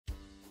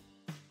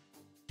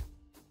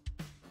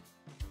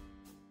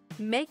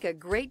Make a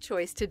great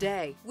choice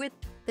today with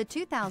the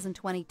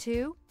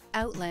 2022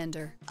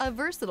 Outlander. A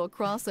versatile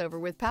crossover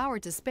with power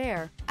to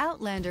spare,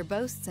 Outlander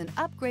boasts an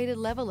upgraded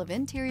level of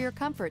interior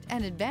comfort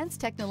and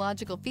advanced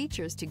technological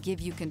features to give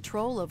you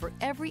control over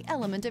every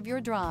element of your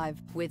drive.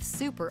 With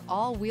super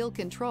all-wheel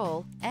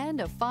control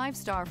and a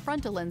 5-star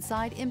frontal and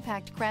side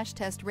impact crash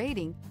test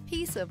rating,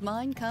 peace of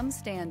mind comes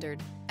standard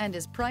and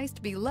is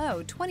priced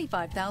below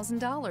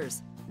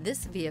 $25,000.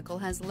 This vehicle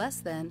has less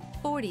than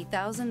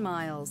 40,000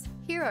 miles.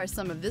 Here are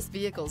some of this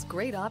vehicle's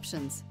great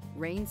options: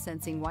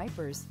 rain-sensing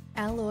wipers,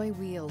 alloy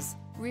wheels,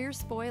 rear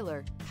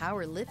spoiler,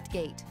 power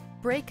liftgate,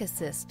 brake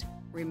assist,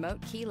 remote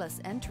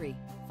keyless entry,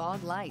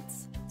 fog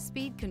lights,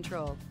 speed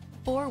control,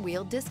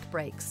 4-wheel disc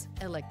brakes,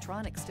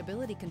 electronic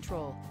stability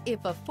control. If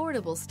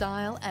affordable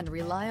style and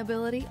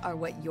reliability are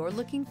what you're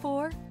looking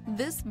for,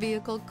 this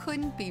vehicle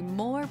couldn't be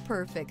more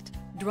perfect.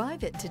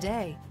 Drive it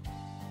today.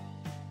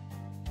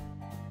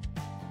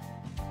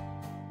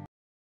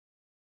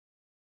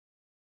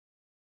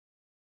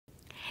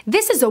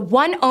 This is a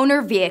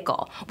one-owner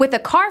vehicle with a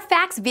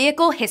Carfax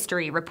Vehicle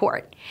History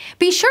Report.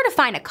 Be sure to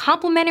find a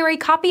complimentary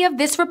copy of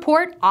this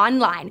report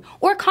online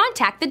or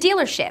contact the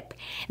dealership.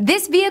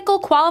 This vehicle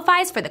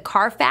qualifies for the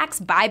Carfax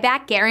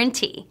Buyback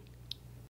Guarantee.